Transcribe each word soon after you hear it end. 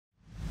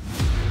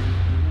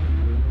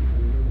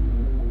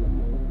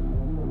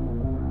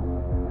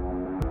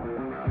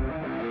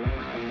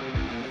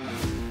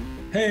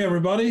Hey,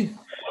 everybody.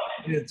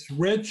 It's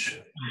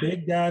Rich,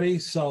 Big Daddy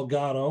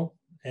Salgado,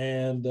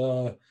 and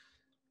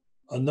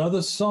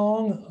another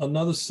song,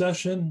 another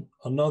session,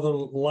 another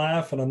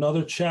laugh, and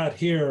another chat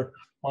here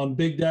on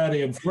Big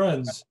Daddy and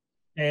Friends.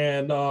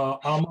 And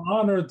I'm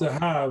honored to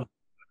have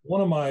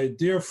one of my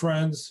dear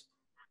friends,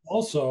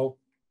 also,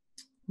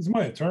 he's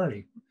my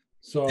attorney.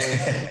 So,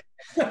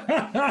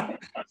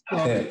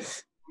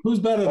 who's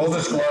better Full than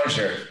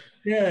disclosure.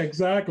 Yeah,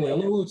 exactly. A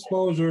little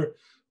exposure.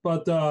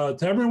 But to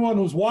everyone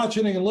who's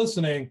watching and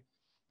listening,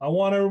 I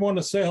want everyone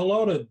to say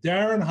hello to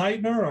Darren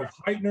Heitner of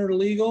Heitner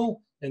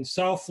Legal in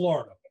South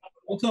Florida.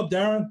 What's up,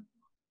 Darren?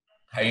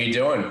 How you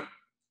doing?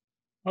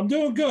 I'm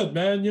doing good,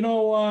 man.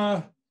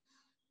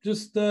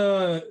 Just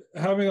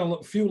having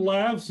a few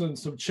laughs and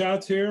some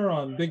chats here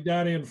on Big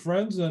Daddy and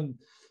Friends. And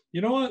you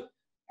know what?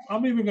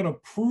 I'm even going to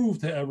prove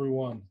to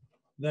everyone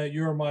that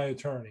you're my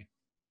attorney.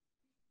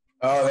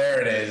 Oh, there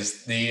it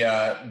is. The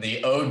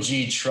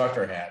OG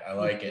trucker hat. I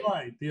like it.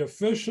 Right. The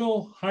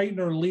official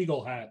Heitner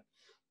Legal hat.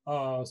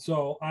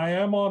 So I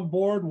am on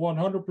board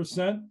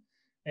 100%.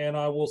 And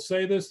I will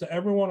say this to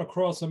everyone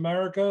across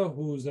America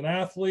who's an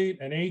athlete,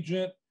 an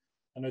agent,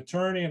 an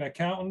attorney, an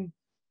accountant.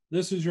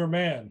 This is your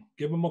man.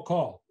 Give him a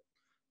call.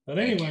 But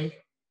anyway,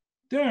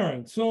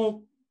 Darren,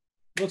 so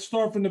let's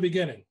start from the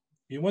beginning.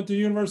 You went to the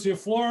University of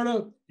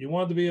Florida. You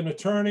wanted to be an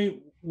attorney.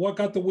 What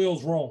got the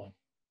wheels rolling?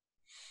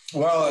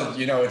 Well,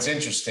 it's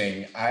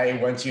interesting. I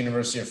went to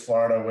University of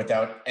Florida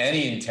without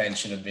any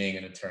intention of being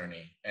an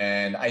attorney.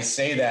 And I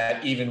say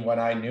that even when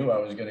I knew I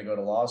was going to go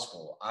to law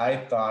school. I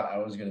thought I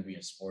was going to be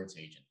a sports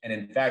agent. And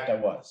in fact, I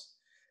was.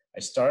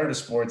 I started a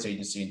sports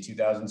agency in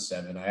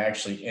 2007. I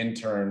actually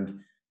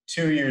interned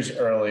 2 years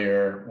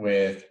earlier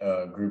with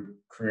a group,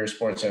 Career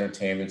Sports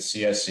Entertainment,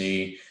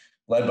 CSE,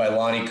 led by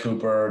Lonnie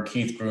Cooper,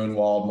 Keith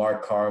Grunwald,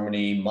 Mark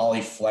Carmody,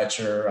 Molly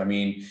Fletcher. I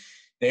mean,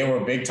 they were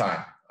big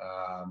time.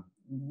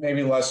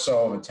 Maybe less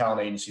so of a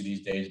talent agency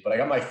these days, but I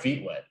got my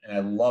feet wet and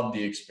I loved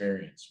the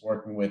experience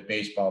working with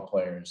baseball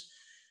players,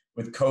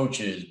 with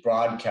coaches,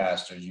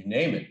 broadcasters, you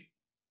name it.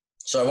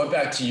 So I went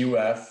back to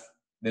UF.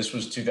 This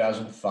was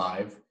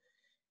 2005.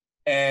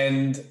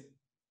 And,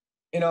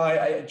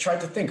 I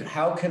tried to think,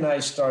 how can I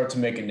start to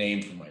make a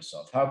name for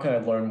myself? How can I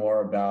learn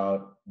more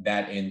about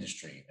that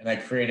industry? And I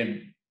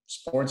created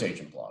Sports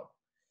Agent Blog.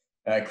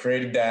 And I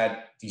created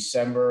that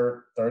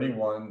December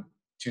 31,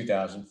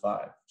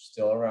 2005,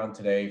 still around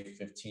today,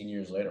 15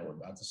 years later. We're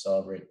about to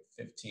celebrate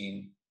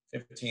 15th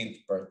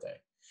birthday.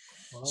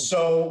 Wow.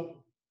 So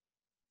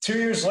 2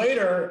 years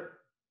later,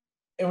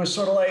 it was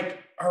sort of like,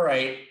 all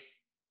right,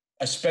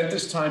 I spent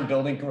this time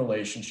building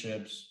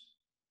relationships.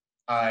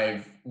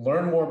 I've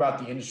learned more about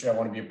the industry I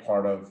want to be a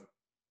part of.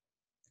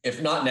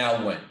 If not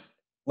now, when?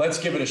 Let's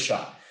give it a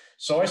shot.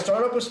 So I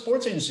started up a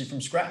sports agency from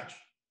scratch.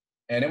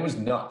 And it was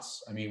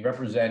nuts. I mean,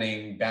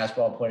 representing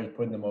basketball players,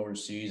 putting them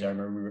overseas. I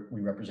remember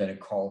we represented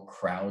Carl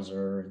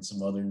Krauser and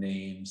some other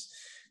names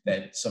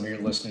that some of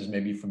your listeners may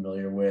be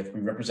familiar with.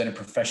 We represented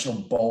professional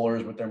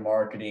bowlers with their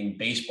marketing,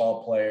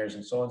 baseball players,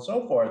 and so on and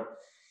so forth.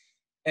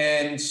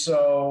 And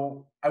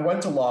so I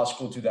went to law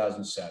school in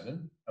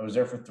 2007. I was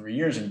there for 3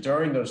 years. And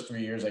during those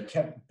 3 years, I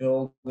kept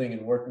building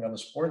and working on the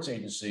sports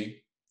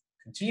agency,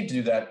 continued to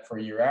do that for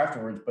a year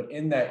afterwards. But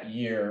in that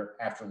year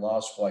after law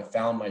school, I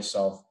found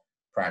myself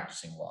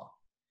practicing law.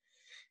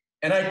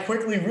 And I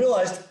quickly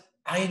realized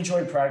I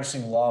enjoyed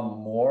practicing law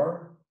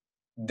more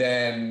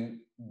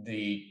than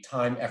the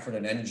time, effort,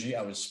 and energy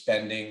I was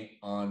spending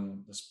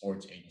on the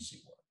sports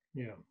agency work.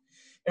 Yeah.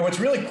 And what's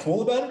really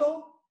cool about it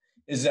all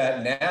is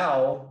that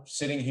now,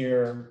 sitting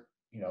here,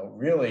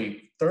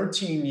 really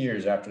 13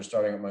 years after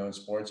starting up my own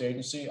sports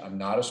agency, I'm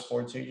not a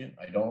sports agent.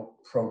 I don't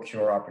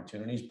procure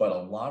opportunities, but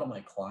a lot of my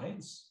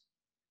clients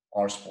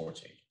are sports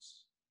agents.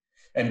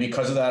 And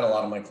because of that, a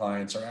lot of my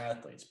clients are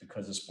athletes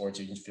because the sports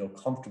agents feel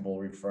comfortable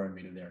referring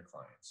me to their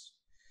clients.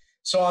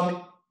 So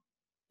I'm,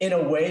 in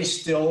a way,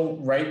 still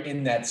right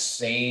in that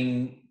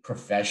same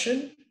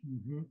profession,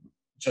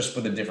 just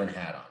with a different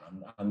hat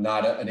on. I'm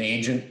not an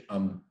agent.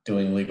 I'm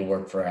doing legal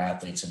work for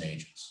athletes and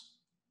agents.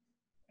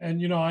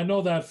 And, I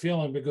know that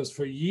feeling because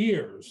for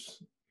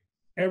years,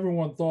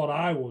 everyone thought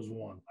I was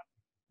one.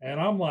 And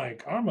I'm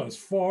like, I'm as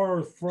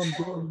far from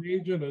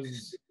being an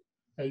agent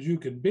as you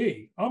can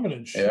be. I'm an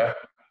insurance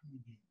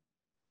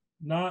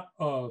not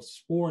a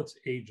sports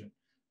agent.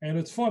 And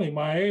it's funny,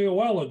 my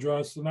AOL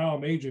address, now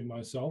I'm aging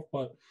myself,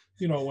 but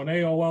when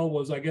AOL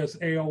was, I guess,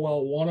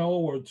 AOL 1.0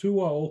 or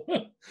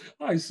 2.0,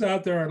 I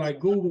sat there and I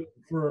Googled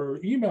for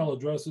email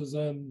addresses,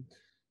 and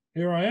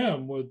here I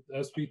am with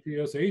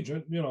SPTS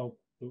agent, the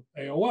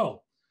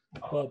AOL.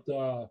 But,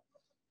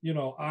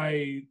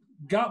 I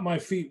got my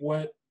feet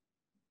wet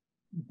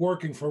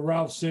working for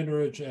Ralph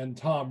Sinrich and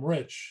Tom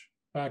Rich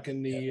back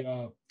in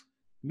the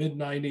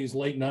mid-90s,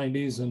 late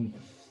 90s, and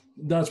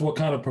that's what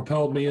kind of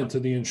propelled me into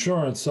the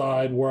insurance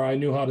side, where I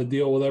knew how to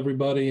deal with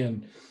everybody.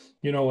 And,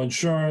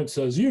 insurance,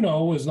 as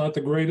is not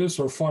the greatest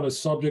or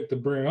funnest subject to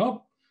bring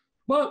up,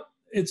 but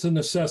it's a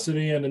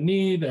necessity and a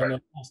need, and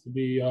it has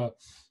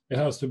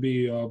to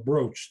be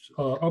approached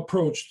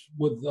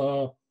with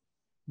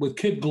with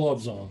kid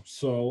gloves on.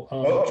 So,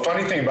 well, a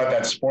funny thing about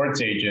that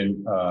sports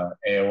agent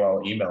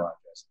AOL email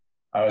address,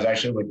 I was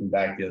actually looking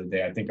back the other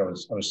day. I think I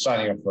was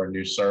signing up for a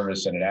new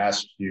service, and it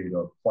asked you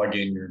to plug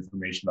in your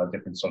information about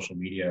different social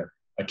media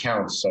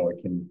accounts so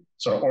it can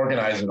sort of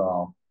organize it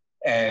all.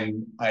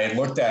 And I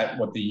looked at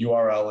what the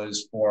URL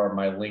is for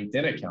my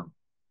LinkedIn account,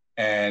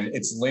 and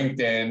it's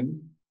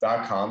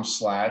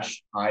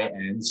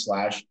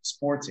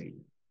linkedin.com/in/sports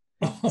agent.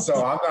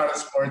 So I'm not a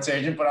sports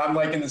agent, but I'm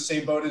like in the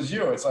same boat as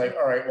you. It's like,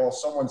 all right, well,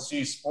 someone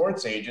sees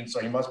sports agent,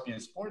 so he must be a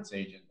sports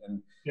agent.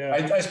 And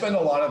yeah. I spend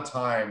a lot of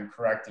time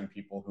correcting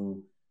people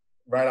who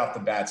right off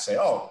the bat say,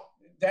 oh,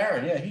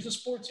 Darren, yeah, he's a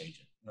sports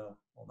agent. No,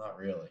 well, not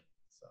really.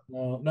 So.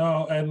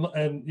 No,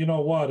 and you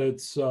know what?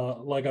 It's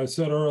like I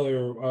said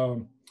earlier,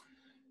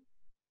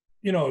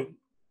 you know,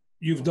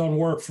 you've done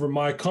work for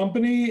my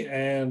company,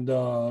 and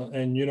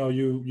you know,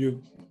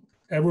 you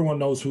everyone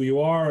knows who you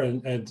are,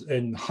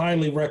 and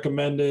highly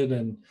recommended.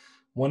 And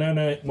when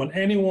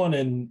anyone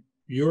in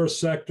your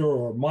sector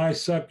or my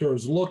sector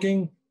is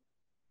looking,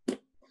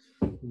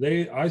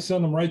 I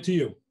send them right to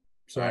you.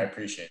 So I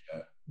appreciate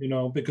that. You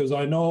know, because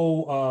I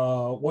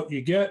know what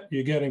you get.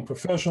 You're getting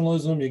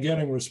professionalism, you're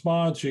getting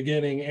response, you're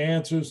getting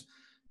answers,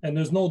 and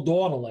there's no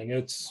dawdling.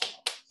 It's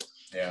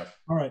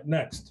all right,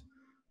 next.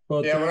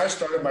 But yeah, when I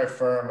started my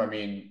firm, I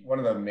mean, one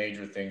of the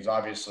major things,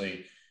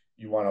 obviously,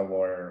 you want a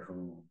lawyer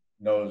who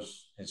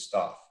knows his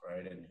stuff,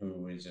 right? And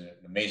who is an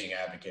amazing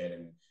advocate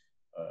and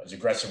is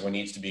aggressive when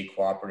needs to be,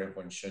 cooperative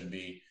when should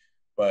be.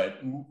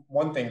 But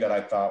one thing that I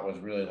thought was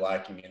really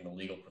lacking in the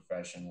legal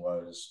profession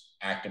was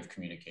active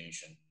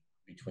communication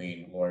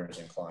between lawyers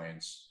and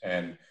clients.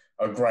 And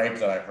a gripe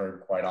that I heard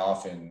quite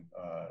often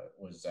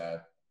was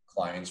that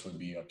clients would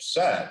be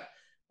upset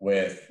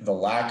with the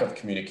lack of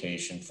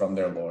communication from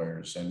their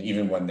lawyers. And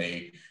even when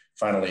they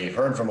finally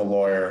heard from a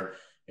lawyer,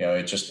 you know,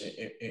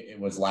 it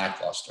was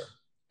lackluster.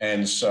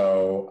 And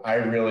so I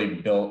really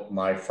built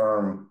my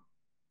firm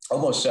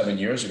almost 7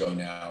 years ago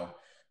now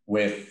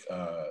with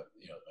a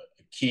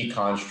key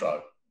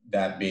construct,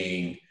 that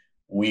being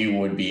we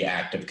would be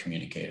active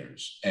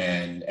communicators,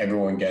 and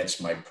everyone gets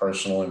my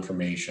personal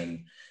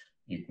information.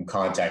 You can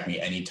contact me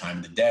any time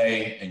of the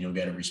day and you'll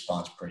get a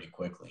response pretty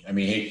quickly. I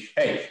mean,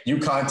 hey, you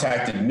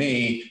contacted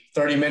me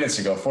 30 minutes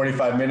ago,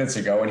 45 minutes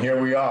ago, and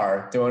here we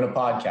are doing a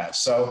podcast.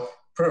 So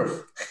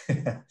proof.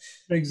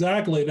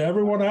 Exactly. To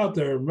everyone out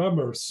there,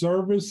 remember,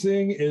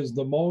 servicing is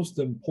the most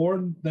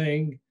important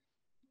thing,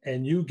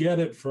 and you get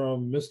it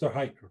from Mr.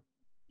 Heitner.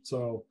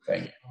 So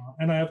thank you.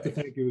 And I have to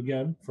thank you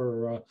again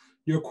for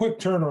your quick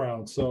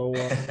turnaround. So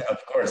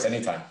of course,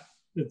 anytime.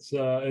 It's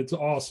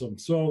awesome.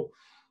 So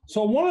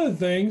one of the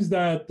things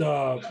that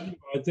I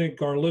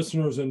think our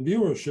listeners and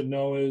viewers should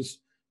know is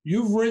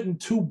you've written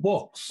 2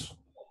 books.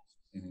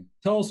 Mm-hmm.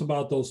 Tell us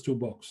about those 2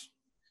 books.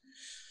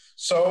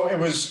 So it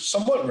was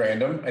somewhat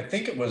random. I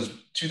think it was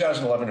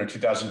 2011 or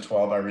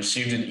 2012. I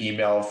received an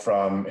email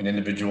from an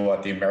individual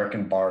at the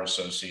American Bar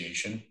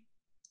Association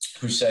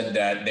who said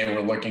that they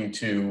were looking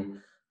to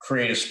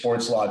create a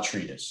sports law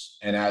treatise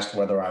and asked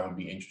whether I would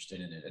be interested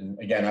in it. And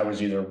again, I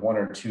was either 1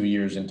 or 2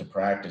 years into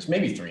practice,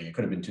 maybe 3. It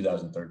could have been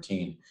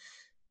 2013.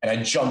 And I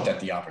jumped at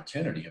the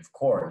opportunity, of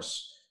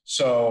course.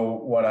 So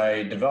what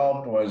I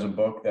developed was a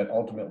book that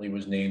ultimately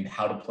was named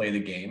How to Play the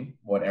Game,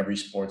 What Every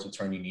Sports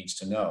Attorney Needs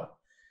to Know.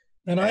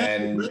 And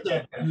I read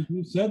that.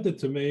 You sent it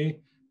to me,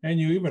 and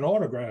you even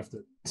autographed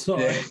it. So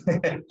yeah.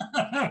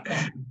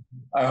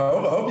 I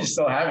hope you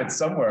still have it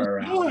somewhere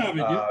around. I have it.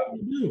 Yeah,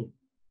 you do.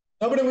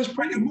 No, but it was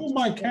pretty. I can move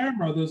my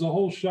camera. There's a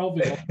whole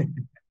shelving,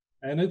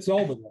 and it's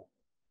over there.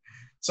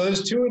 So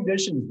there's 2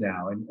 editions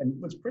now, and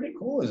what's pretty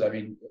cool is, I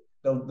mean,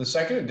 the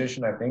second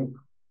edition I think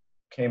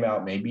came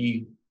out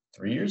maybe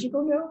 3 years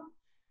ago now,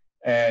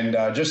 and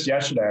just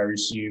yesterday I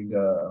received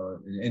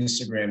an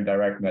Instagram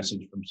direct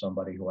message from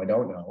somebody who I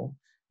don't know,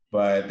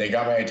 but they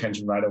got my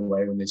attention right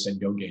away when they said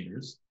 "Go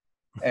Gators,"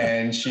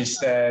 and she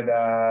said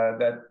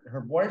that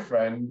her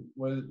boyfriend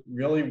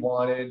really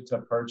wanted to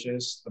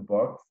purchase the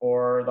book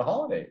for the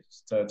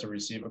holidays to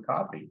receive a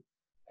copy.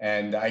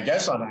 And I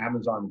guess on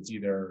Amazon, it's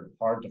either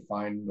hard to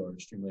find or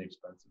extremely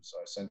expensive. So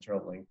I sent her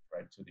a link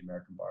right to the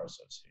American Bar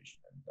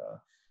Association. And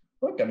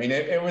look, I mean,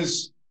 it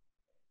was,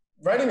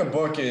 writing a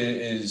book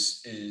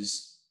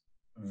is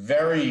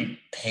very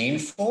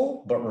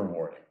painful, but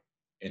rewarding.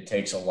 It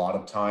takes a lot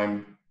of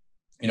time.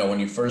 You know, when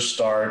you first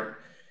start,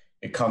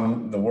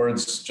 the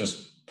words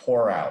just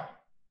pour out.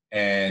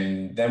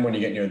 And then when you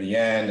get near the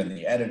end and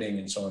the editing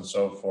and so on and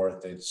so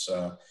forth, it's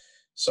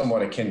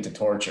somewhat akin to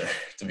torture,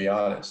 to be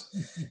honest.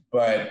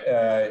 But,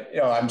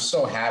 I'm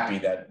so happy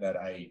that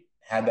I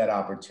had that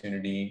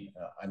opportunity.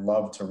 I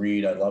love to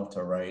read. I love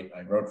to write.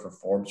 I wrote for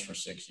Forbes for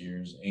 6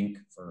 years, Inc.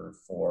 for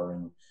 4,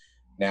 and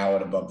now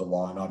at Above the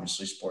Law, and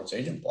obviously Sports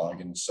Agent Blog.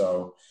 And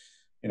so,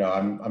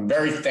 I'm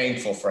very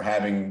thankful for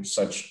having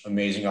such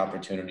amazing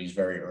opportunities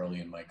very early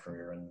in my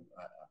career. And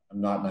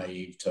I'm not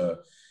naive to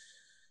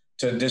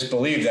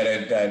disbelieve that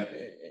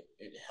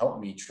it helped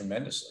me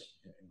tremendously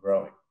in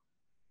growing.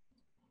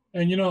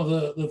 And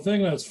the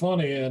thing that's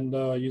funny, and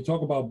you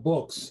talk about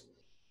books,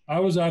 I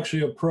was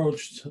actually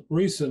approached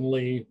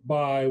recently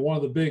by one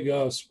of the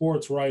big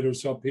sports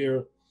writers up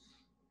here,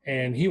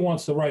 and he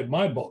wants to write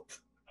my book.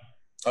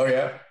 Oh,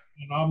 yeah.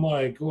 And I'm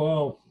like,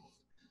 well,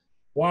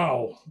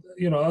 wow,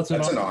 that's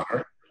an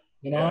honor.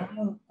 An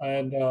honor.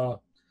 And,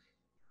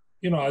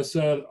 I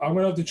said, I'm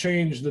going to have to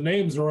change the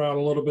names around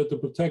a little bit to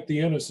protect the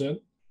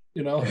innocent,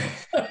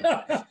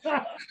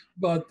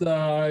 But,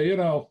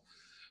 the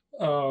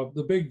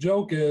big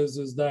joke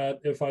is that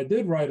if I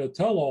did write a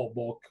tell-all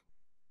book,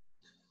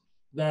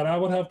 that I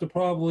would have to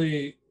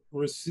probably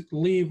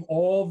leave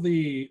all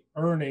the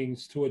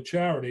earnings to a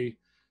charity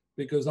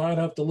because I'd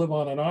have to live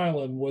on an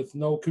island with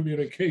no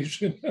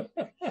communication.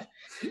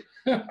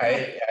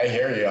 I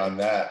hear you on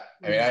that.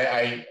 I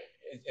mean,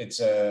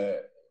 it's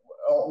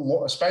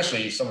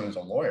especially someone who's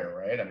a lawyer,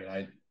 right? I mean,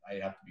 I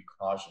have to be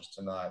cautious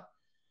to not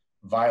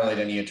violate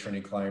any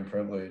attorney-client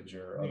privilege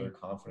or other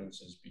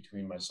confidences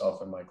between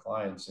myself and my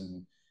clients.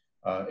 And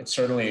it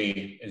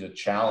certainly is a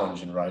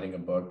challenge in writing a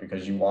book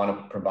because you want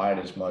to provide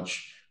as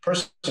much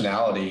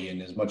personality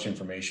and as much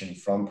information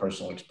from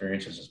personal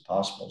experiences as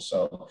possible.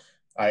 So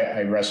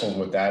I wrestled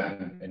with that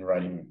in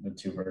writing the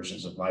two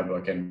versions of my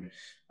book. And,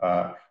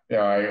 I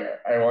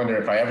wonder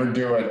if I ever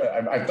do it.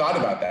 I've thought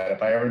about that.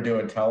 If I ever do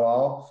a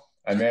tell-all,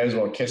 I may as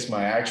well kiss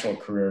my actual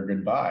career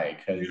goodbye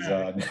because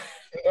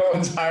no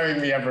one's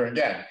hiring me ever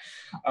again.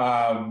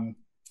 But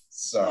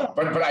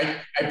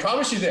I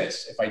promise you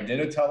this, if I did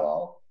a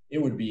tell-all,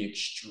 it would be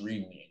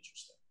extremely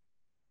interesting.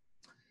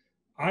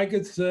 I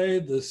could say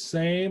the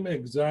same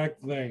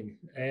exact thing.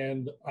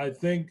 And I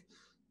think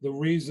the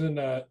reason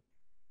that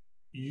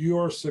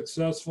you're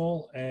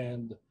successful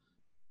and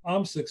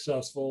I'm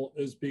successful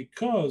is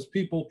because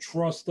people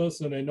trust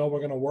us and they know we're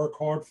going to work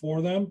hard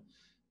for them.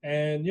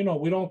 And,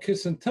 we don't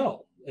kiss and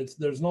tell.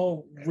 There's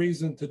no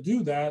reason to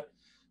do that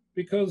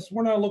because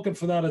we're not looking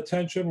for that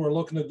attention. We're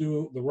looking to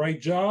do the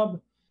right job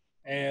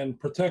and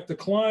protect the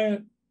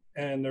client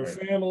and their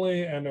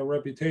family and their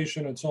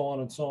reputation and so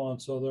on and so on.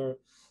 So they're,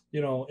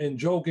 in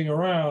joking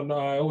around,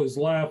 I always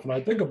laugh and I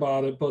think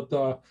about it, but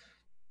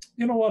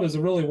you know what? Is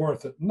it really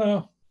worth it?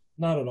 No,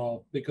 not at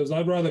all, because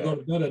I'd rather go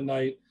to bed at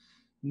night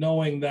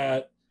knowing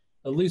that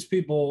at least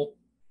people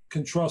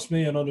can trust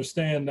me and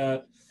understand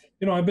that,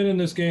 I've been in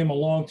this game a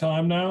long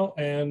time now,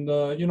 and,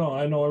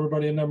 I know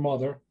everybody and their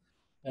mother,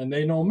 and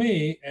they know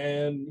me,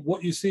 and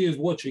what you see is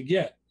what you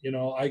get.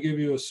 I give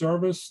you a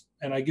service,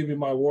 and I give you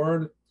my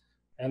word,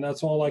 and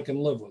that's all I can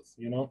live with,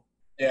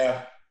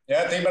 Yeah.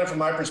 Yeah, think about it from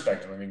my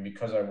perspective. I mean,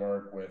 because I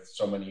work with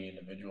so many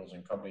individuals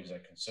and companies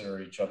that consider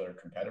each other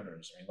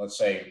competitors. I mean, let's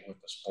say with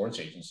the sports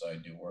agents I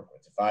do work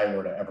with, if I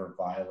were to ever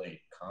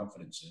violate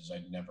confidences,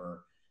 I'd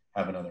never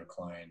have another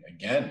client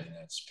again in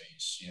that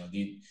space.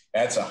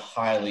 That's a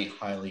highly,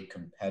 highly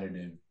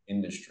competitive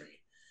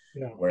industry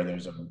where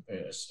there's a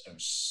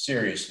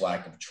serious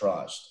lack of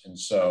trust. And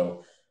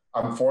so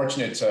I'm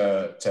fortunate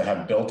to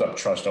have built up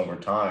trust over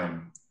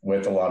time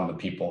with a lot of the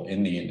people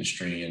in the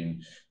industry,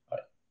 and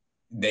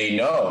they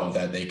know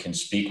that they can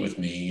speak with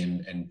me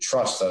and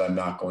trust that I'm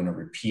not going to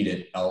repeat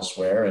it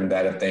elsewhere. And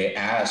that if they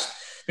ask,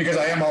 because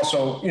I am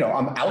also,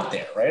 I'm out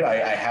there, right?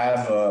 I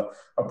have a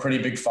pretty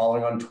big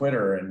following on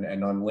Twitter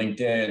and on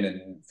LinkedIn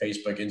and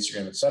Facebook,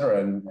 Instagram, et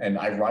cetera. And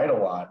I write a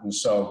lot. And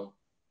so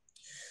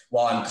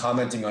while I'm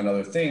commenting on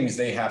other things,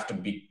 they have to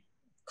be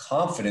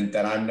confident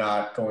that I'm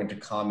not going to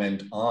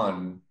comment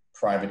on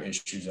private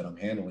issues that I'm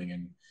handling.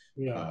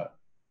 And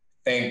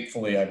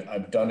thankfully,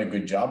 I've done a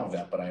good job of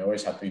that, but I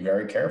always have to be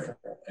very careful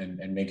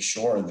and make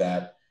sure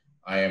that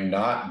I am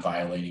not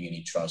violating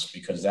any trust,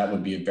 because that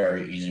would be a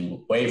very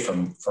easy way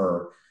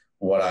for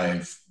what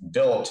I've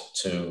built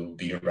to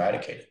be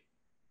eradicated.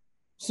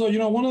 So,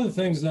 one of the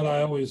things that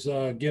I always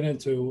get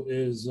into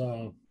is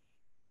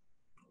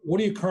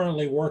what are you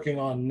currently working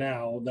on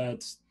now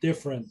that's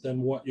different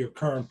than what your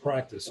current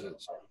practice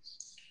is?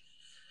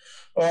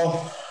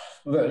 Well,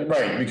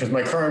 right, because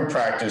my current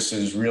practice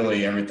is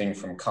really everything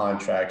from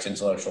contracts,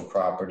 intellectual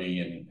property,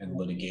 and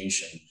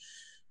litigation.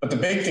 But the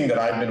big thing that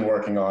I've been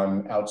working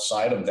on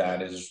outside of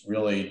that is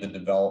really the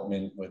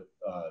development with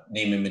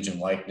name, image,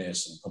 and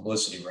likeness and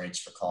publicity rights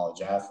for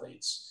college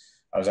athletes.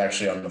 I was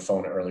actually on the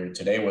phone earlier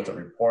today with a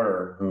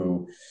reporter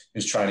who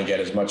is trying to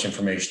get as much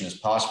information as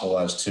possible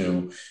as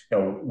to,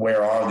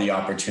 where are the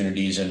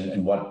opportunities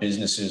and what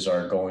businesses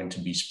are going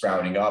to be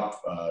sprouting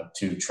up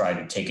to try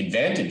to take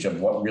advantage of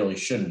what really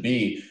should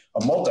be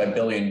a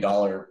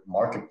multi-billion-dollar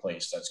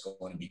marketplace that's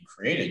going to be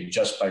created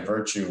just by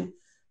virtue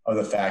of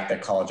the fact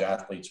that college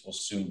athletes will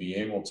soon be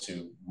able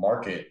to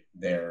market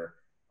their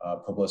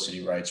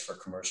publicity rights for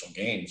commercial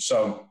gain.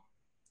 So,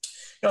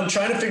 I'm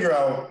trying to figure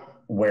out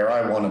where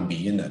I want to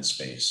be in that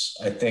space.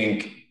 I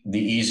think the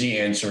easy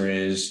answer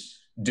is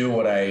do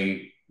what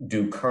I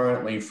do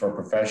currently for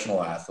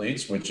professional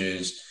athletes, which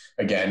is,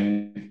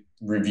 again,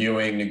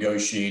 reviewing,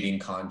 negotiating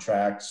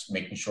contracts,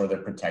 making sure they're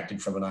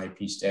protected from an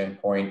IP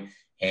standpoint,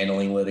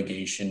 handling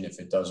litigation if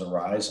it does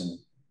arise. And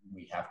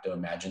we have to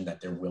imagine that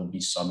there will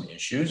be some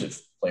issues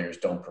if players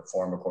don't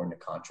perform according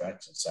to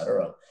contracts, et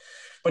cetera.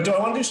 but do I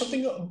want to do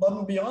something above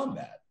and beyond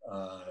that?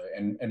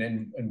 And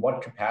in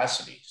what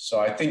capacity? So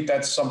I think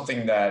that's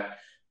something that,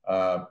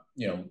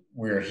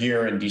 we're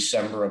here in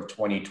December of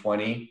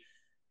 2020.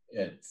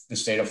 The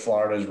state of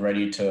Florida is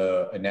ready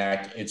to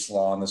enact its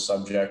law on the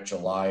subject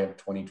July of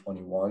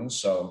 2021.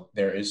 So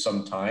there is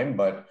some time,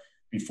 but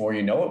before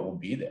you know it, we'll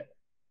be there.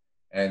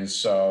 And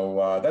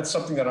so that's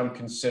something that I'm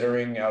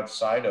considering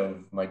outside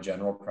of my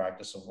general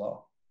practice of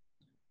law.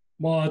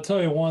 Well, I'll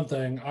tell you one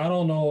thing. I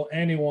don't know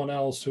anyone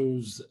else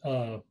who's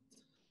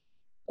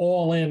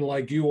all in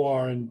like you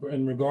are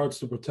in regards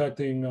to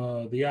protecting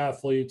the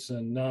athletes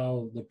and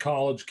now the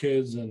college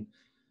kids. And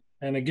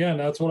again,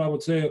 that's what I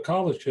would say, a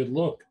college kid.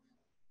 Look,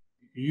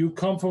 you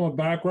come from a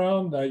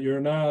background that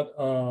you're not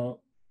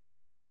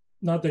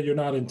that you're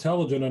not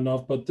intelligent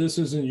enough, but this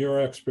isn't your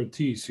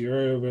expertise, your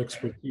area of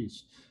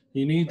expertise.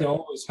 You need to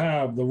always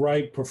have the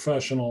right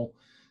professional.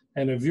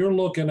 And if you're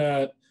looking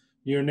at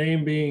your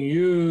name being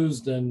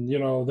used and,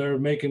 they're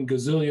making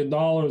gazillion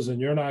dollars and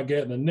you're not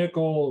getting a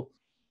nickel,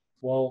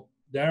 well,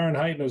 Darren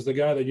Heitner is the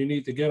guy that you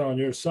need to get on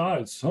your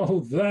side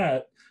so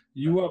that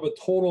you have a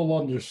total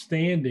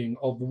understanding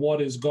of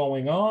what is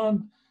going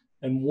on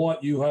and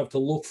what you have to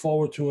look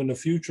forward to in the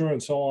future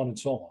and so on and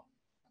so on.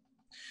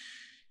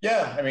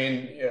 Yeah, I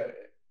mean,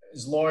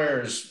 as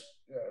lawyers,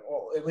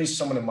 well, at least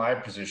someone in my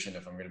position,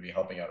 if I'm going to be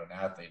helping out an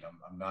athlete,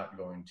 I'm not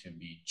going to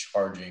be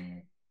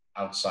charging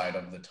outside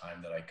of the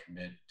time that I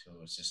commit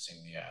to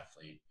assisting the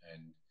athlete.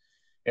 And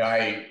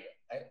I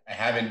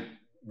haven't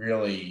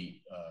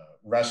really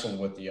wrestled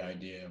with the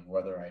idea of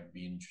whether I'd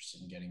be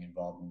interested in getting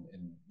involved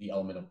in the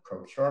element of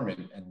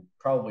procurement, and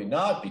probably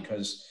not,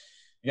 because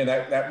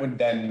that would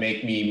then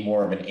make me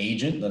more of an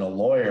agent than a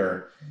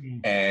lawyer,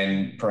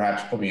 and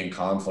perhaps put me in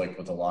conflict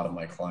with a lot of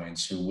my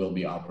clients who will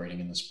be operating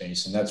in the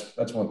space. And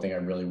that's one thing I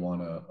really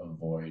want to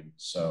avoid.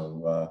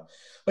 So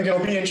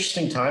it'll be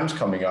interesting times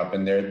coming up,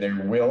 and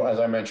there will, as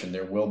I mentioned,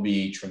 there will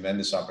be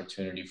tremendous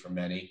opportunity for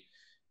many.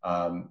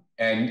 And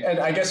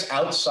I guess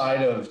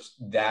outside of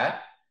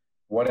that,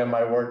 what am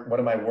I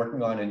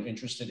working on and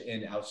interested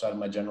in outside of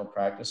my general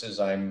practice is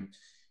I'm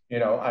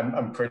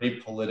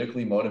pretty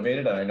politically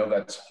motivated, and I know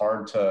that's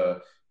hard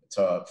to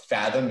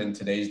fathom in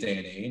today's day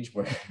and age,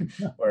 where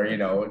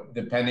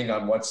depending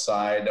on what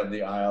side of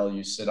the aisle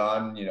you sit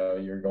on,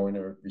 you're going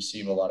to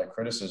receive a lot of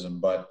criticism.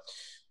 But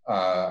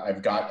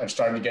I've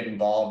started to get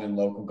involved in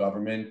local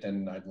government,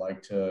 and I'd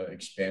like to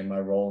expand my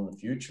role in the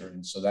future.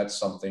 And so that's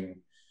something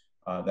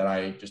that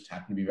I just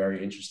happen to be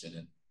very interested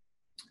in.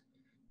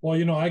 Well,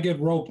 I get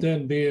roped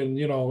in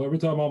being, every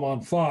time I'm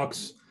on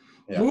Fox,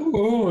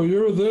 oh,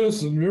 you're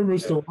this and you're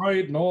Mr.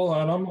 Right and all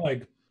that. I'm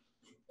like,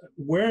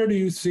 where do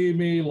you see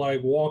me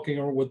like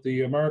walking with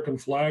the American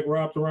flag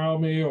wrapped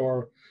around me,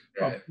 or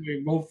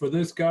vote for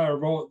this guy or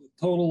vote?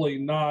 Totally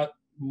not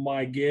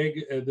my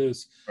gig.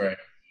 This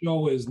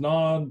show is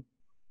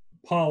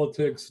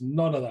non-politics,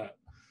 none of that.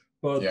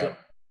 But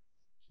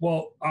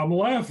well, I'm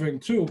laughing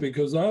too,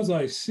 because as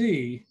I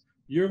see,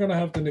 you're going to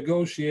have to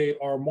negotiate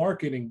our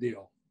marketing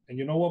deal. And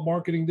you know what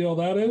marketing deal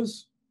that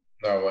is?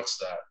 No, what's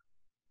that?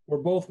 We're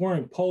both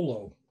wearing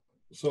polo.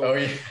 So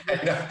we're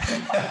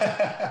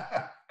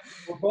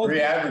both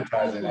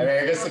re-advertising. I mean,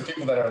 I guess the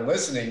people that are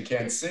listening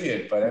can't see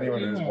it, but anyone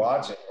who's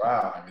watching,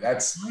 wow. I mean,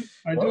 that's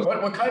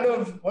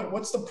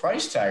what's the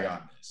price tag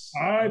on this?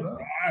 I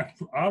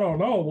don't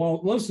know.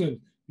 Well,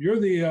 listen, you're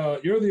the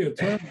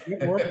attorney.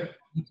 I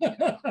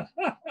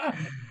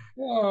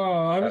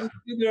was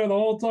sitting there the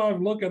whole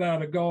time looking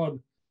at it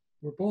going,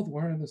 we're both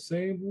wearing the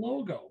same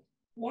logo.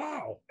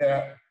 Wow.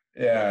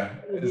 Yeah.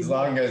 As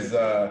long as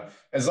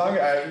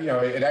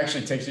it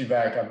actually takes me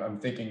back. I'm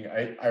thinking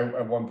I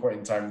at one point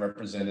in time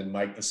represented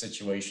Mike the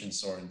Situation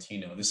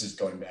Sorrentino. This is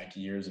going back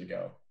years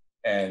ago.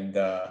 And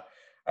I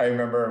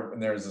remember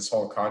when there was this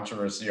whole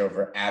controversy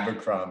over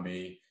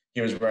Abercrombie. He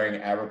was wearing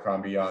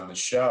Abercrombie on the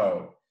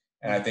show.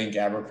 And I think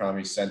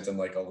Abercrombie sent him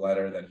like a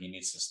letter that he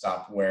needs to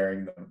stop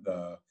wearing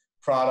the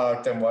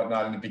product and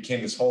whatnot. And it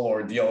became this whole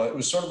ordeal. It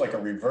was sort of like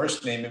a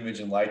reverse name,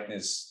 image, and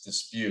likeness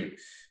dispute.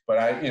 But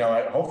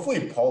I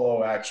hopefully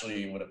Polo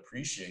actually would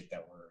appreciate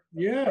that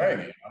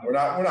we're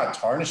not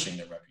tarnishing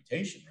their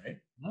reputation, right?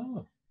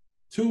 No.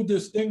 Two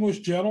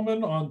distinguished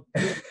gentlemen on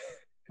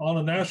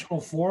a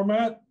national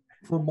format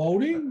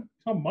promoting.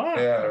 Come on.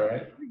 Yeah,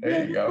 right.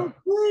 There you go.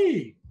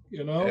 Free,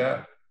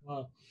 Yeah.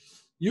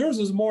 Yours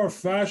is more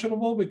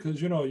fashionable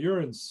because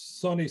you're in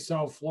sunny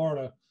South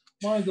Florida.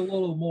 Mine's a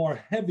little more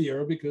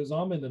heavier because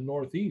I'm in the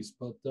Northeast,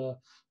 but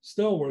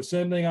still we're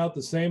sending out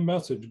the same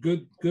message.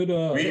 Good.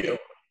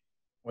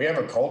 We have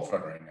a cold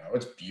front right now.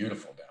 It's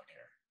beautiful down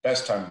here.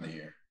 Best time of the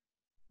year.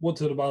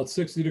 What's it, about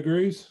 60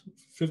 degrees?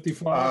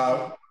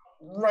 55?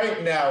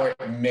 Right now it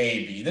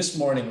may be. This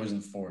morning it was in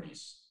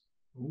 40s.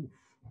 Ooh.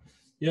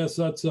 Yes,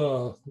 that's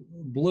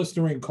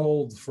blistering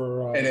cold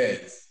for it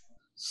is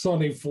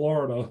sunny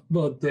Florida,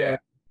 but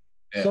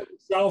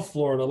South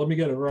Florida. Let me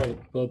get it right.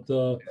 But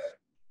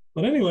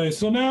anyway,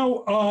 so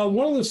now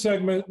one of the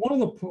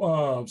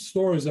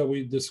stories that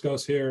we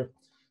discuss here,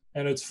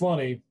 and it's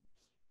funny.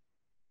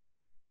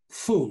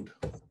 Food.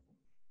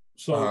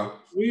 So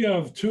we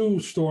have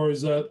two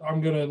stories that I'm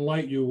going to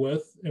enlighten you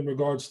with in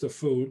regards to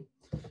food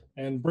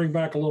and bring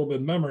back a little bit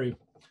of memory.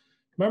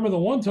 Remember the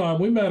one time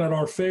we met at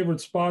our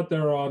favorite spot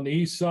there on the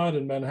east side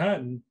in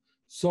Manhattan,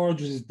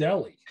 Sarge's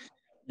Deli.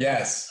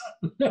 Yes.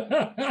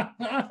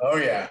 Oh,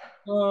 yeah.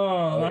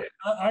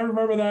 I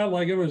remember that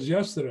like it was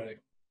yesterday.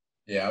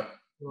 Yep.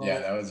 Yeah,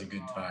 that was a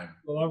good time.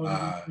 Well, that was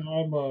a good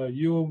time.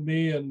 You,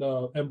 me,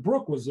 and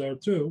Brooke was there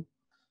too.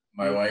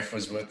 My wife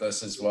was with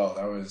us as well.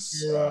 That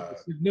was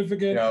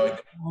significant.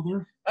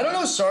 Mother. I don't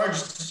know. Sarge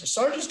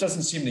just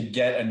doesn't seem to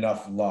get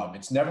enough love.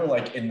 It's never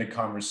like in the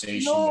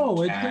conversation.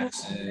 No,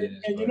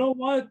 and you know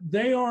what?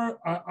 They are.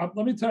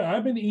 Let me tell you,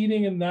 I've been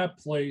eating in that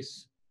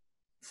place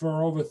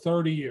for over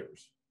 30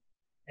 years,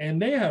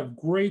 and they have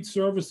great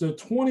service. They're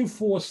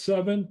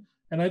 24/7,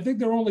 and I think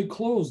they're only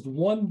closed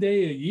one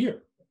day a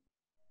year.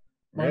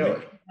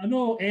 Really? I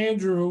know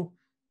Andrew.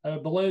 I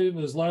believe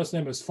his last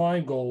name is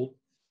Feingold.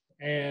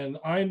 And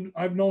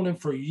I've known him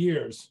for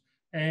years.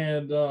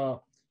 And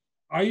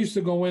I used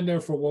to go in there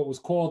for what was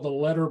called the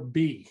letter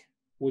B,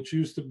 which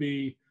used to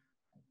be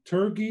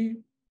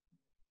turkey,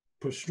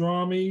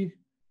 pastrami,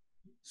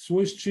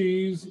 Swiss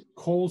cheese,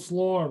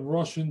 coleslaw, and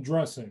Russian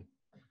dressing.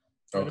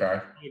 Okay.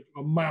 Like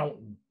a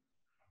mountain.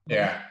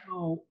 Yeah.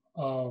 So,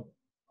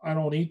 I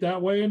don't eat that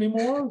way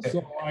anymore.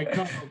 So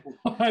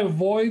I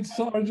avoid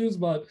Sarge's,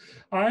 but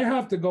I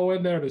have to go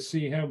in there to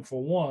see him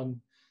for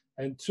one.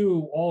 And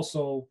two,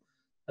 also,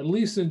 at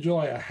least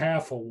enjoy a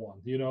half of one,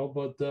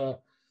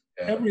 but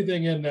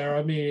everything in there.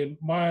 I mean,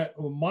 my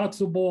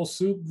matzo ball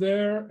soup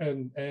there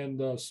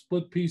and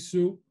split pea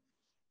soup,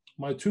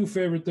 my two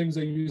favorite things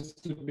they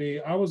used to be.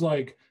 I was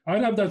like,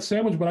 I'd have that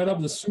sandwich, but I'd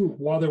have the soup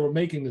while they were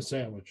making the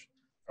sandwich.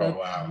 Oh,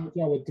 wow.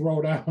 I would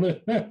throw down in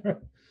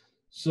there.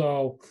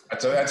 So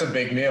that's a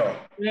big meal.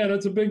 Yeah,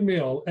 that's a big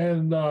meal.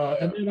 And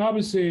then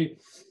obviously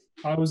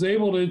I was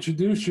able to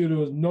introduce you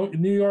to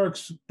New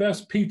York's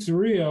best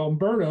pizzeria,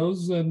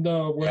 Umberto's, and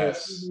where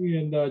me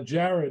and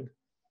Jared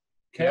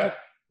kept.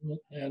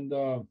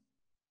 Yeah.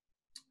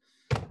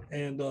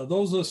 And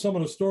those are some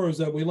of the stories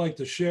that we like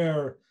to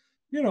share.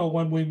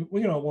 When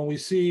we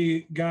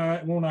see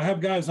when I have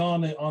guys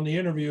on the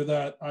interview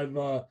that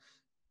I've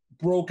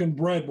broken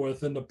bread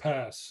with in the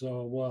past.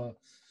 So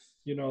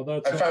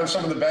that's. I found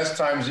some of the best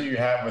times that you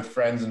have with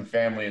friends and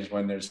family is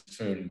when there's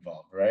food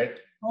involved, right?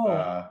 Oh,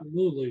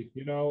 absolutely.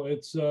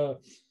 It's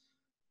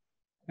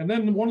and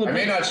then one of the. I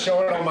may not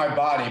show it on my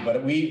body,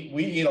 but we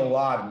eat a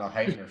lot in the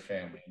Heitner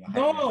family.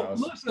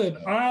 Listen,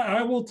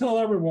 I will tell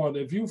everyone,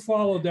 if you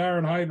follow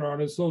Darren Heitner on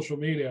his social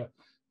media,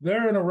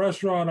 they're in a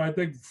restaurant, I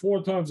think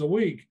 4 times a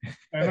week.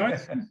 And I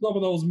see some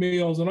of those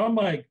meals and I'm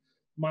like,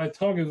 my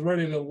tongue is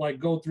ready to like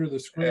go through the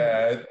screen.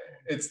 Yeah,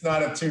 it's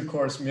not a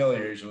 2-course meal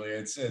usually.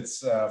 It's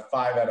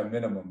 5 at a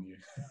minimum.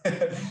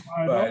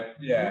 But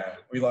yeah,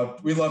 we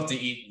love to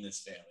eat in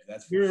this family.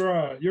 That's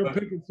you're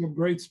picking some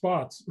great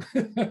spots.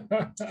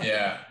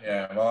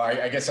 Yeah. Well,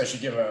 I guess I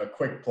should give a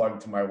quick plug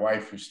to my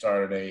wife, who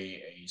started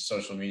a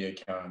social media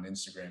account on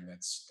Instagram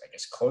that's, I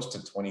guess, close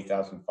to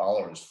 20,000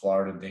 followers,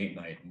 Florida Date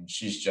Night, and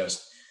she's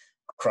just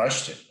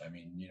crushed it. I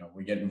mean,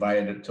 we get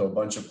invited to a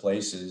bunch of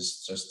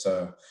places just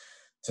to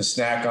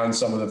snack on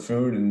some of the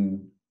food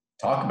and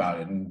talk about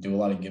it and do a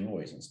lot of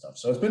giveaways and stuff.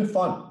 So it's been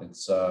fun.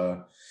 It's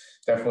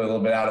definitely a little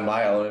bit out of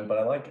my element, but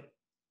I like it.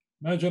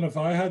 Imagine if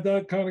I had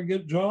that kind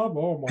of job.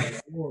 Oh my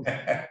Lord.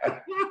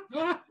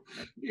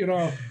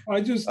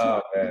 I just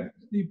took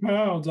 50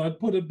 pounds. I'd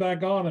put it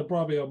back on in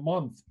probably a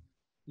month.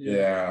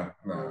 Yeah.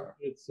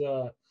 It's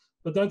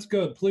but that's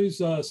good.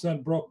 Please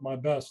send Brooke my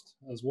best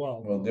as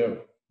well. Will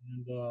do.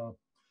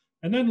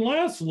 And then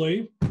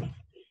lastly,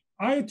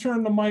 I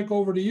turn the mic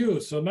over to you.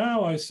 So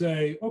now I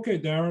say, okay,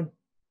 Darren,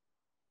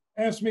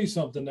 ask me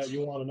something that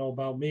you want to know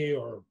about me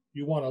or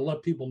you want to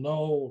let people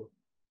know.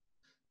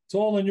 It's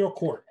all in your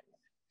court.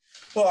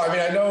 Well, I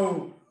mean, I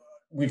know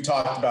we've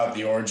talked about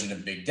the origin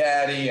of Big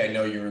Daddy. I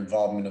know your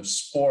involvement of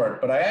sport,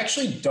 but I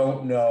actually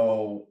don't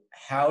know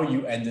how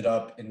you ended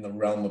up in the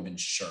realm of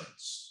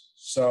insurance.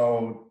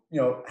 So,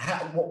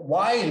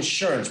 why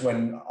insurance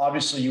when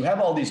obviously you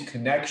have all these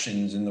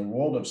connections in the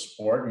world of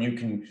sport and you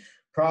can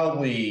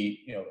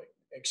probably,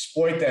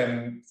 exploit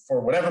them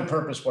for whatever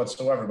purpose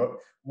whatsoever, but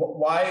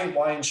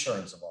why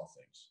insurance of all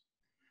things?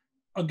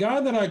 A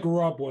guy that I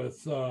grew up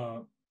with,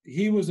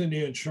 he was in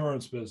the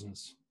insurance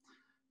business.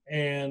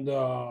 And,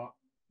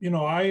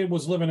 I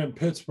was living in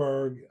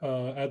Pittsburgh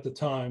at the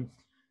time,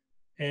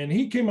 and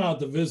he came out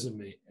to visit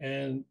me.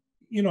 And,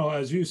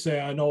 as you say,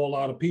 I know a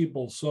lot of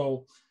people.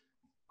 So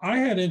I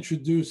had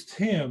introduced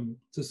him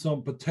to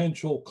some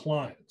potential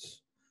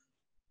clients.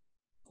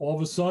 All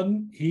of a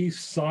sudden, he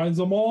signs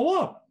them all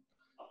up.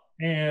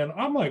 And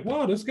I'm like,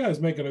 wow, this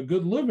guy's making a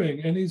good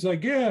living. And he's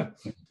like, yeah,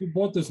 he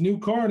bought this new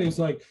car. And he's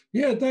like,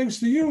 yeah, thanks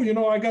to you,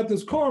 I got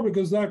this car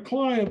because that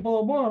client,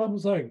 blah, blah, blah. And I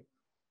was like,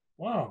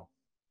 wow,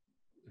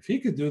 if he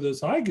could do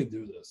this, I could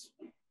do this.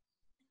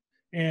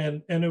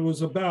 And it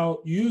was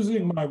about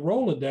using my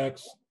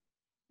Rolodex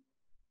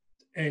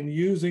and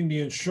using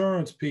the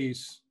insurance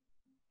piece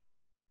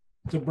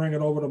to bring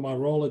it over to my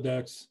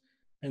Rolodex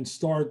and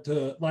start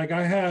to, like,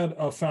 I had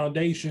a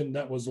foundation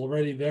that was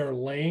already there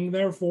laying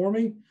there for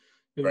me.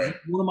 It was, Right.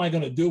 what am I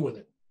going to do with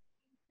it?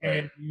 Right.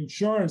 And the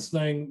insurance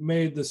thing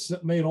made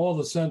all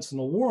the sense in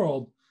the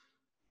world.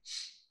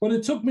 But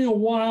it took me a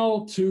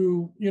while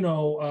to,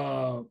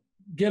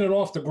 get it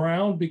off the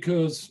ground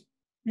because,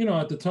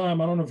 at the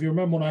time, I don't know if you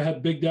remember when I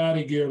had Big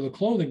Daddy Gear, the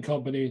clothing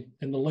company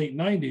in the late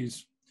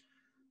 90s.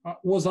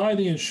 Was I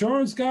the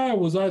insurance guy or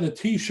was I the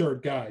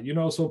T-shirt guy?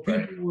 So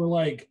people were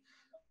like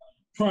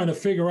trying to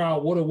figure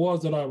out what it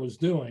was that I was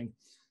doing.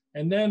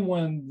 And then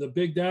when the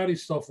Big Daddy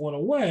stuff went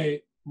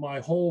away, my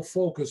whole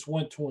focus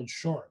went to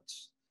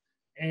insurance.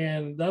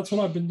 And that's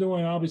what I've been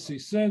doing, obviously,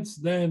 since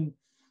then.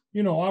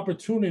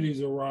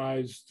 Opportunities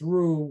arise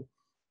through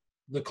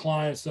the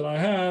clients that I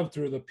have,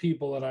 through the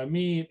people that I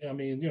meet. I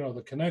mean,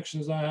 the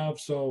connections I have.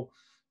 So,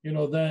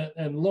 that,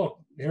 and look,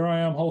 here I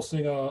am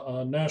hosting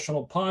a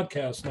national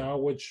podcast now,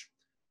 which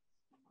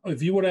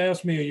if you would have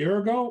asked me a year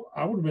ago,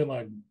 I would have been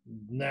like,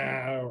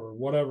 nah, or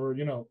whatever,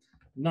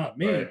 not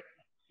me. Right.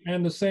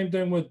 And the same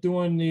thing with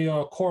doing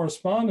the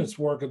correspondence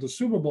work at the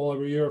Super Bowl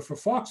every year for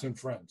Fox and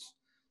Friends.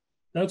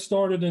 That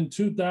started in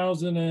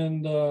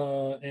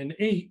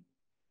 2008.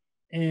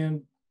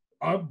 And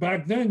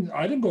back then,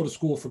 I didn't go to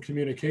school for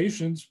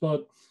communications,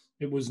 but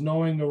it was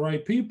knowing the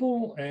right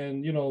people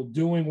and,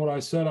 doing what I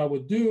said I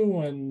would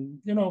do and,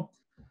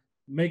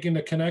 making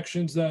the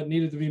connections that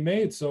needed to be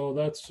made. So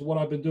that's what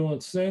I've been doing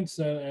since,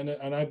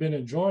 and I've been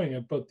enjoying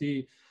it. But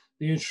the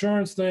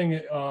insurance thing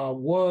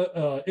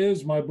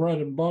is my bread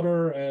and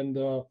butter,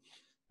 and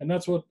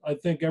that's what I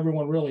think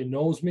everyone really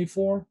knows me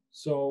for.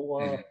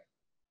 So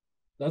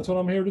that's what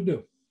I'm here to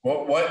do.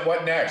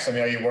 What next? I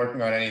mean, are you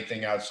working on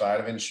anything outside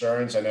of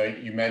insurance? I know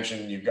you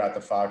mentioned you've got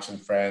the Fox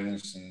and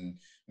Friends and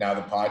now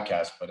the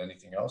podcast, but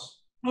anything else?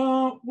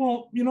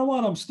 Well, you know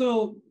what? I'm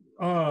still,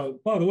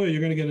 by the way, you're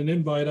going to get an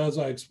invite as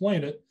I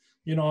explain it.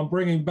 I'm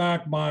bringing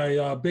back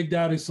my Big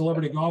Daddy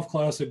Celebrity Golf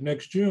Classic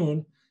next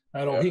June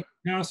at Ohio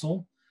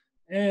Castle.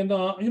 And,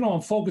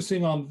 I'm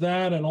focusing on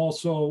that. And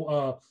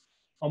also,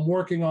 I'm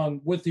working on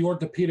with the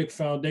Orthopedic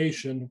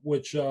Foundation,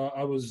 which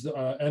I was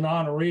an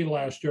honoree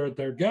last year at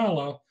their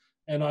gala.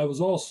 And I was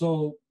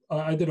also,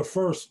 I did a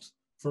first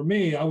for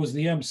me. I was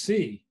the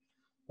MC.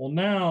 Well,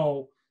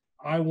 now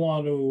I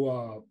want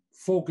to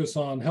focus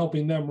on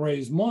helping them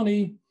raise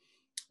money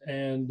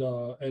and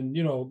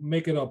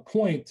make it a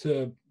point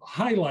to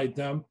highlight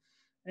them.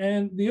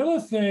 And the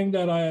other thing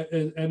that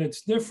and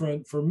it's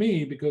different for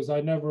me because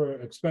I never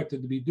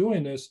expected to be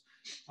doing this,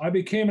 I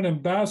became an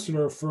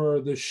ambassador for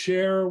the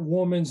Share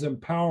Women's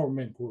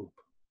Empowerment Group.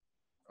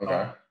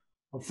 Okay.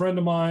 A friend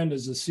of mine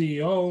is the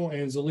CEO,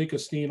 Angelika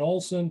Steen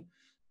Olsen.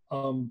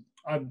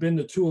 I've been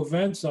to 2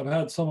 events. I've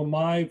had some of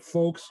my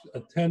folks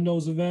attend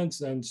those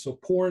events and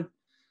support.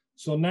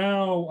 So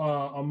now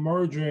I'm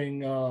merging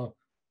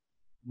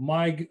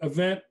my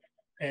event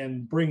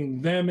and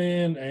bringing them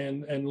in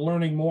and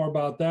learning more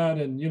about that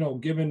and,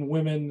 giving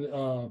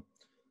women,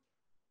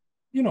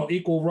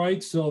 equal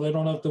rights so they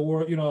don't have to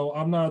worry.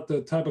 I'm not the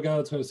type of guy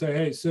that's going to say,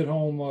 hey, sit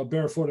home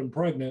barefoot and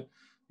pregnant.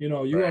 You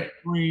have a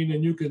brain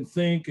and you can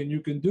think and you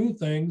can do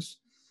things.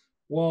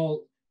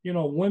 Well,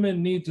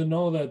 women need to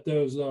know that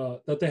there's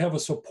that they have a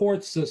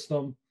support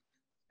system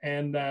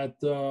and that,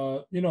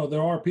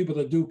 there are people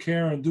that do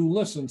care and do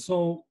listen.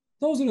 So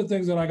those are the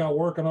things that I got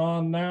working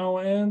on now.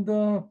 And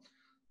a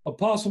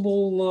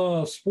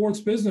possible sports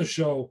business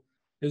show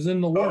is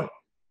in the work.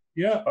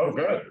 Yeah. Oh,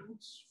 good.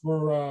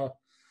 For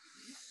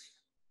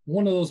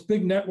one of those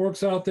big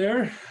networks out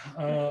there.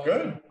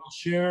 Good. I'll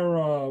share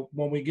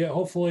when we get,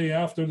 hopefully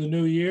after the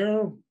new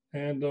year.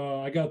 And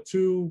I got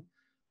 2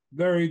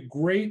 very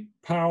great,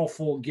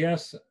 powerful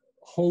guest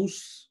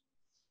hosts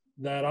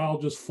that I'll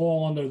just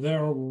fall under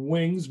their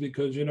wings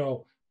because,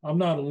 I'm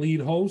not a lead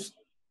host,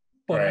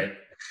 but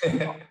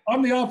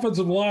I'm the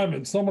offensive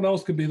lineman. Someone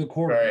else could be the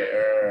quarterback.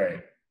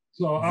 Right.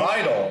 So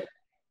vital,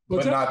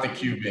 but not the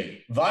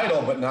QB.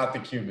 Vital, but not the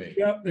QB.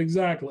 Yep,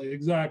 exactly.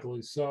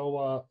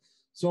 So,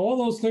 so all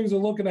those things are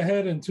looking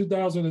ahead in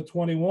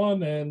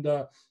 2021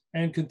 and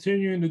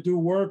continuing to do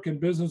work and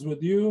business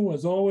with you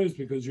as always,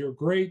 because you're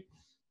great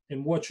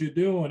in what you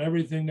do and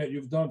everything that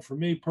you've done for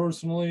me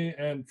personally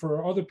and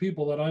for other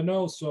people that I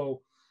know.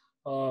 So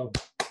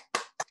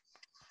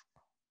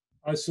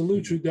I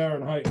salute you,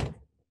 Darren Heitner.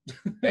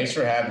 Thanks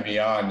for having me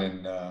on.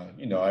 And,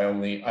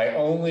 I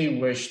only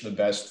wish the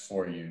best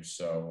for you.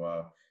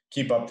 So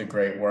keep up the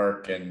great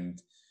work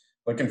and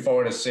looking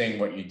forward to seeing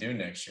what you do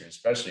next year,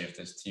 especially if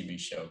this TV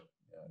show.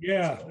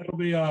 It'll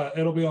be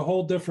a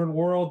whole different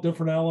world,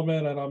 different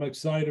element, and I'm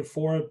excited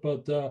for it.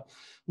 But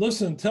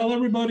listen, tell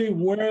everybody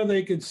where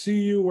they could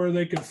see you, where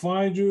they could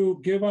find you.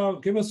 Give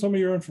us some of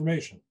your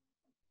information.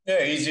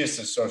 Yeah, easiest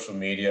is social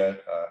media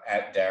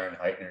at Darren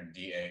Heitner,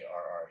 DarrenHeitner,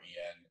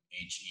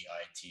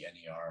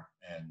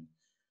 and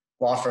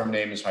law firm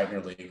name is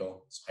Heitner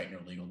Legal. It's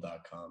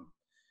HeitnerLegal.com.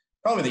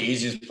 Probably the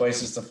easiest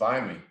places to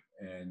find me.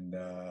 And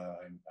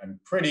I'm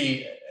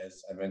pretty,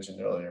 as I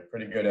mentioned earlier,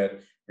 pretty good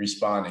at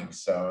responding.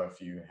 So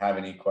if you have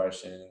any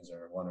questions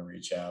or want to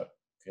reach out,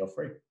 feel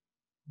free.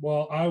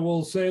 Well, I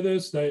will say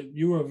this, that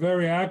you are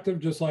very active,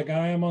 just like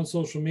I am on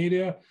social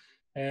media.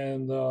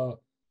 And the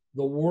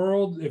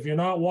world, if you're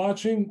not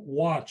watching,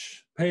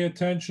 watch, pay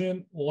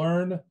attention,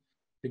 learn,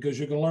 because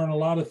you can learn a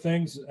lot of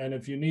things. And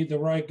if you need the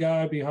right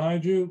guy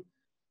behind you,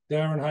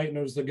 Darren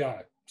Heitner's the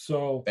guy.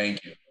 So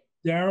Thank you.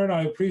 Darren,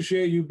 I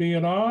appreciate you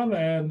being on,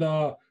 and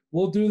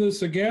we'll do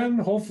this again.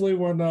 Hopefully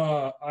when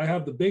I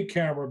have the big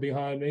camera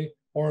behind me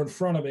or in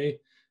front of me,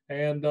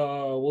 and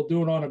we'll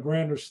do it on a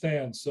grander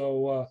stand.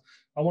 So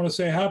I want to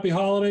say happy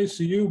holidays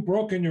to you,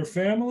 Brooke, and your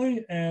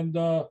family. And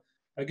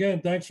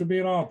again, thanks for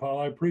being on, Paul.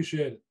 I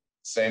appreciate it.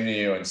 Same to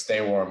you, and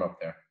stay warm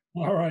up there.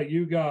 All right,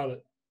 you got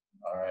it.